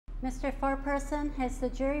Mr. Foreperson, has the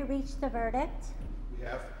jury reached a verdict? We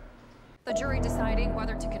have. The jury deciding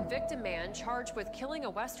whether to convict a man charged with killing a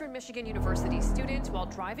Western Michigan University student while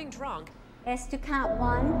driving drunk. As to count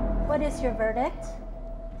 1, what is your verdict?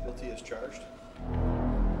 Guilty as charged.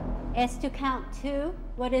 As to count 2,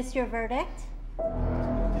 what is your verdict?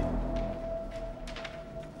 Guilty.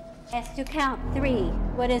 As to count 3,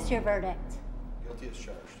 what is your verdict? Guilty as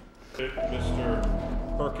charged.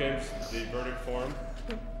 Mr. Perkins, the verdict form.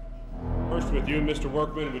 First with you, Mr.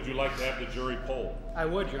 Workman, would you like to have the jury polled? I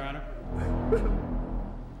would, Your Honor.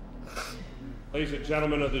 Ladies and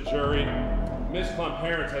gentlemen of the jury, Ms.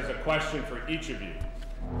 Klump-Herentz has a question for each of you.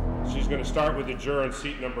 She's going to start with the juror in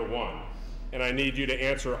seat number 1, and I need you to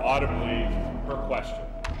answer audibly her question.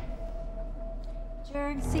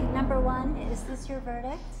 Juror in seat number 1, is this your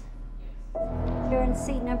verdict? Juror in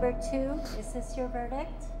seat number 2, is this your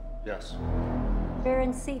verdict? Yes. Juror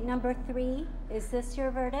in seat number 3, is this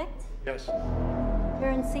your verdict? Yes.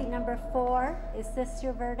 Juror in seat number 4, is this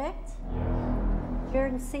your verdict? Juror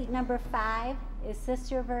in seat number 5, is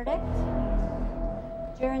this your verdict?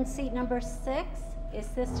 Juror in seat number 6, is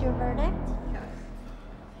this your verdict? Yes.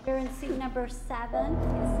 Juror in seat number 7,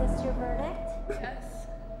 is this your verdict? Yes.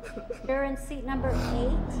 Juror in seat number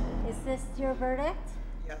 8, is this your verdict?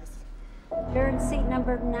 Yes. Juror in seat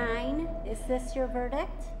number 9, is this your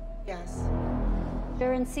verdict? Yes.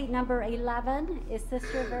 Juror in seat number 11, is this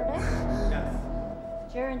your verdict? Yes.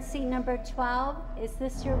 Juror in seat number 12, is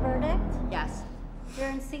this your verdict? Yes. Juror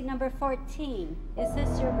in seat number 14, is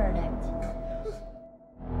this your verdict?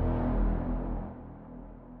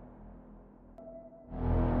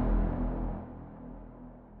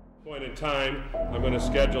 Point in time, I'm going to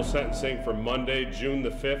schedule sentencing for Monday, June the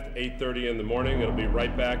 5th, 8:30 in the morning. It'll be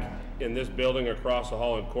right back in this building across the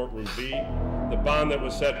hall in courtroom B. The bond that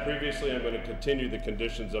was set previously, I'm going to continue the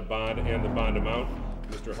conditions of bond and the bond amount.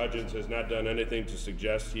 Mr. Hudgins has not done anything to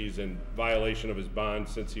suggest he's in violation of his bond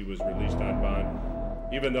since he was released on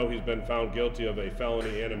bond. Even though he's been found guilty of a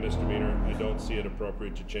felony and a misdemeanor, I don't see it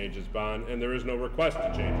appropriate to change his bond, and there is no request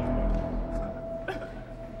to change his bond.